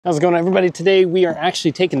How's it going, everybody? Today we are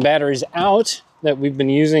actually taking batteries out that we've been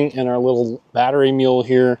using in our little battery mule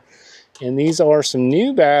here. And these are some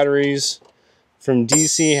new batteries from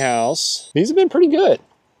DC House. These have been pretty good.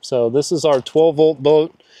 So this is our 12-volt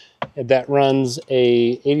boat that runs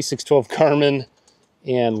a 8612 Garmin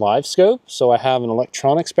and live scope. So I have an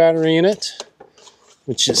electronics battery in it,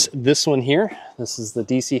 which is this one here. This is the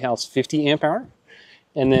DC House 50 amp hour.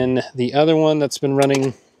 And then the other one that's been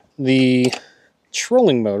running the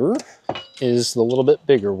trolling motor is the little bit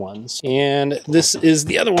bigger ones. And this is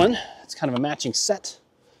the other one. It's kind of a matching set.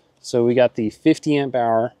 So we got the 50 amp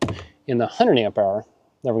hour and the 100 amp hour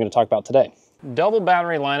that we're going to talk about today. Double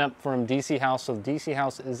battery lineup from DC House. So DC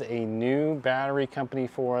House is a new battery company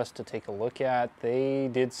for us to take a look at. They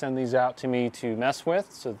did send these out to me to mess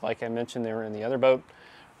with. So like I mentioned, they were in the other boat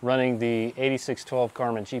running the 8612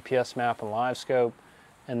 Garmin GPS map and live scope,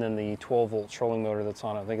 and then the 12-volt trolling motor that's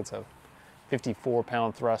on it. I think it's a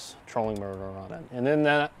 54-pound thrust trolling motor on it. And then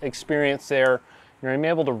that experience there, you're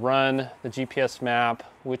able to run the GPS map,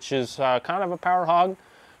 which is kind of a power hog,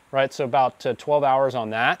 right? So about 12 hours on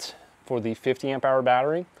that for the 50 amp hour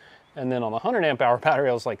battery. And then on the 100 amp hour battery,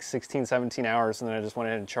 I was like 16, 17 hours. And then I just went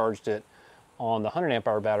ahead and charged it on the 100 amp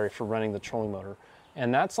hour battery for running the trolling motor.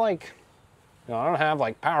 And that's like, you know, I don't have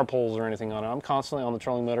like power poles or anything on it. I'm constantly on the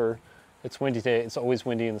trolling motor. It's windy today. It's always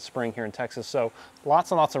windy in the spring here in Texas. So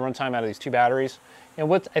lots and lots of runtime out of these two batteries. And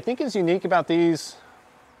what I think is unique about these,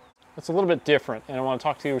 it's a little bit different. And I want to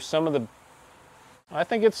talk to you some of the, I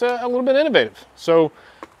think it's a little bit innovative. So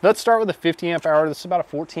let's start with the 50 amp hour. This is about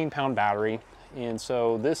a 14-pound battery. And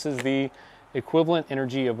so this is the equivalent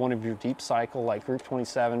energy of one of your deep cycle, like Group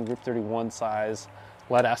 27, Group 31 size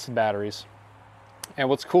lead acid batteries. And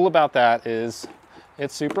what's cool about that is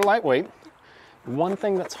it's super lightweight. One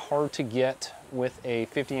thing that's hard to get with a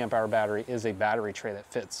 50 amp hour battery is a battery tray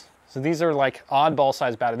that fits. So these are like oddball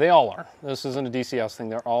size batteries. They all are. This isn't a DC House thing.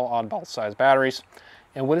 They're all oddball size batteries.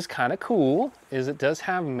 And what is kind of cool is it does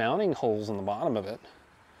have mounting holes in the bottom of it.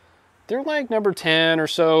 They're like number 10 or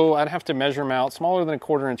so. I'd have to measure them out. Smaller than a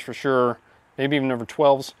 1/4 inch for sure. Maybe even number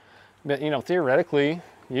 12s. But you know, theoretically,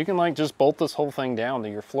 you can like just bolt this whole thing down to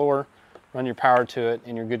your floor, run your power to it,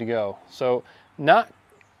 and you're good to go. So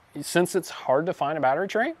since it's hard to find a battery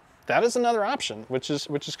tray, that is another option, which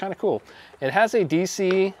is kind of cool. It has a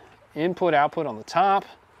DC input output on the top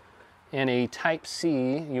and a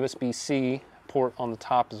Type-C USB-C port on the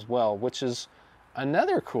top as well, which is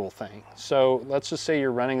another cool thing. So let's just say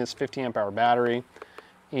you're running this 50 amp hour battery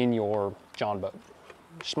in your John boat,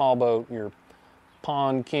 small boat, your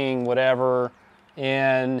Pond King, whatever,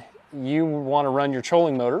 and you want to run your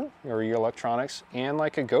trolling motor or your electronics and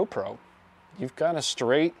like a GoPro. You've got a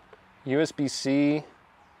straight USB-C.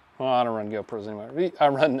 Well, I don't run GoPros anymore. I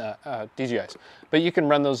run DJIs, but you can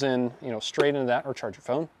run those in, you know, straight into that or charge your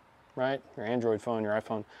phone, right? Your Android phone, your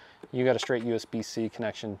iPhone. You got a straight USB-C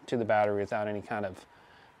connection to the battery without any kind of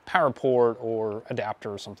power port or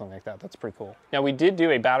adapter or something like that. That's pretty cool. Now we did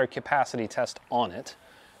do a battery capacity test on it,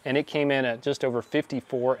 and it came in at just over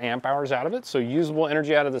 54 amp hours out of it. So usable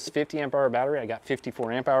energy out of this 50 amp hour battery, I got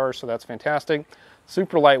 54 amp hours, so that's fantastic.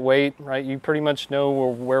 Super lightweight, right? You pretty much know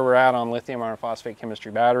where we're at on lithium iron phosphate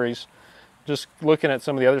chemistry batteries. Just looking at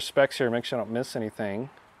some of the other specs here, make sure I don't miss anything.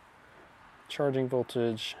 Charging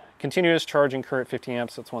voltage, continuous charging current 50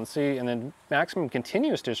 amps, that's 1C, and then maximum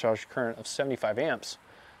continuous discharge current of 75 amps.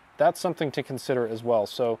 That's something to consider as well.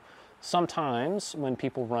 So sometimes when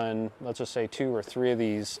people run, let's just say 2 or 3 of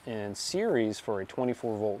these in series for a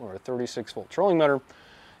 24 volt or a 36 volt trolling motor,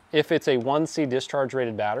 if it's a 1C discharge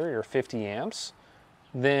rated battery or 50 amps,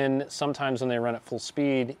 then sometimes when they run at full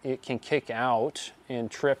speed, it can kick out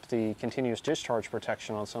and trip the continuous discharge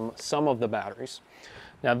protection on some of the batteries.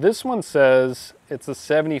 Now this one says it's a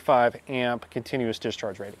 75 amp continuous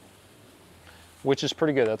discharge rating, which is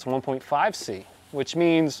pretty good. That's 1.5C, which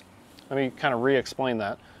means, let me kind of re-explain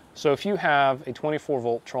that. So if you have a 24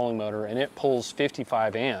 volt trolling motor and it pulls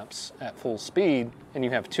 55 amps at full speed, and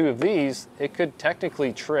you have 2 of these, it could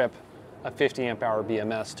technically trip a 50 amp hour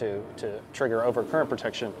BMS to trigger overcurrent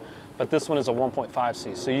protection. But this one is a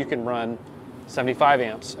 1.5C, so you can run 75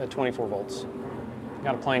 amps at 24 volts.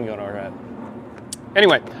 Got a plane going overhead.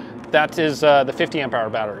 Anyway, that is the 50 amp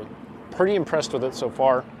hour battery. Pretty impressed with it so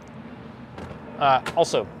far.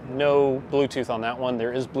 Also, no Bluetooth on that one.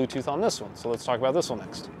 There is Bluetooth on this one, so let's talk about this one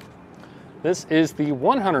next. This is the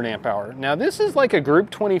 100 amp hour. Now this is like a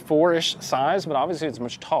Group 24-ish size, but obviously it's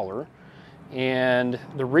much taller. And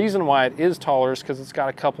the reason why it is taller is because it's got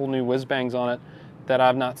a couple new whiz bangs on it that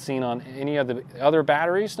I've not seen on any of the other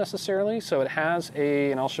batteries necessarily. So it has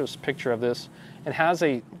and I'll show us a picture of this. It has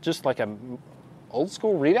just like a old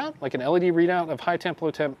school readout, like an LED readout of high temp,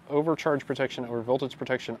 low temp, overcharge protection, over voltage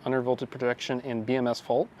protection, under voltage protection, and BMS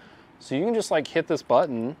fault. So you can just like hit this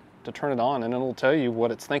button to turn it on and it'll tell you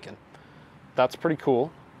what it's thinking. That's pretty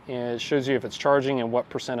cool. And it shows you if it's charging and what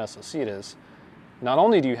percent SOC it is. Not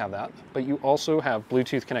only do you have that, but you also have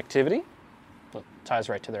Bluetooth connectivity. That ties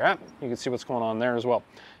right to their app. You can see what's going on there as well.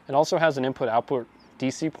 It also has an input-output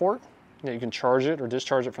DC port that you can charge it or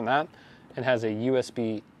discharge it from that. It has a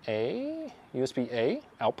USB-A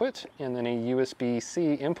output and then a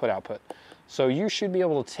USB-C input-output. So you should be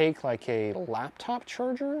able to take like a laptop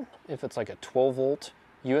charger, if it's like a 12-volt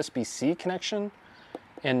USB-C connection,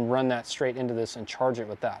 and run that straight into this and charge it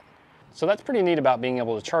with that. So that's pretty neat about being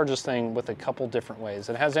able to charge this thing with a couple different ways.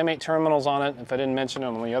 It has M8 terminals on it. If I didn't mention it,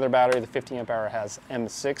 on the other battery, the 50Ah has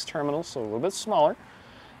M6 terminals, so a little bit smaller.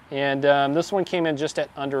 And this one came in just at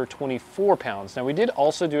under 24 pounds. Now we did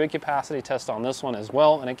also do a capacity test on this one as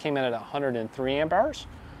well, and it came in at 103 amp hours.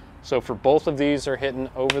 So for both of these, they're hitting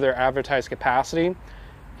over their advertised capacity.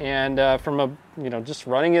 And from just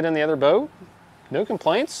running it in the other boat, no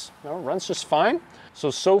complaints. No, it runs just fine.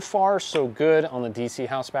 So far, so good on the DC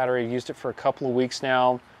house battery. I've used it for a couple of weeks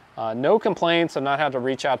now. No complaints. I've not had to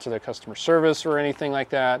reach out to their customer service or anything like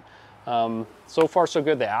that. So far, so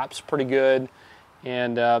good. The app's pretty good.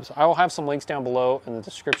 And so I will have some links down below in the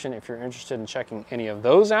description if you're interested in checking any of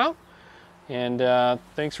those out. And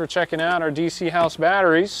thanks for checking out our DC house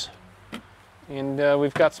batteries. And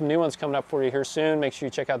we've got some new ones coming up for you here soon. Make sure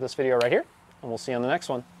you check out this video right here, and we'll see you on the next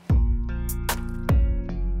one.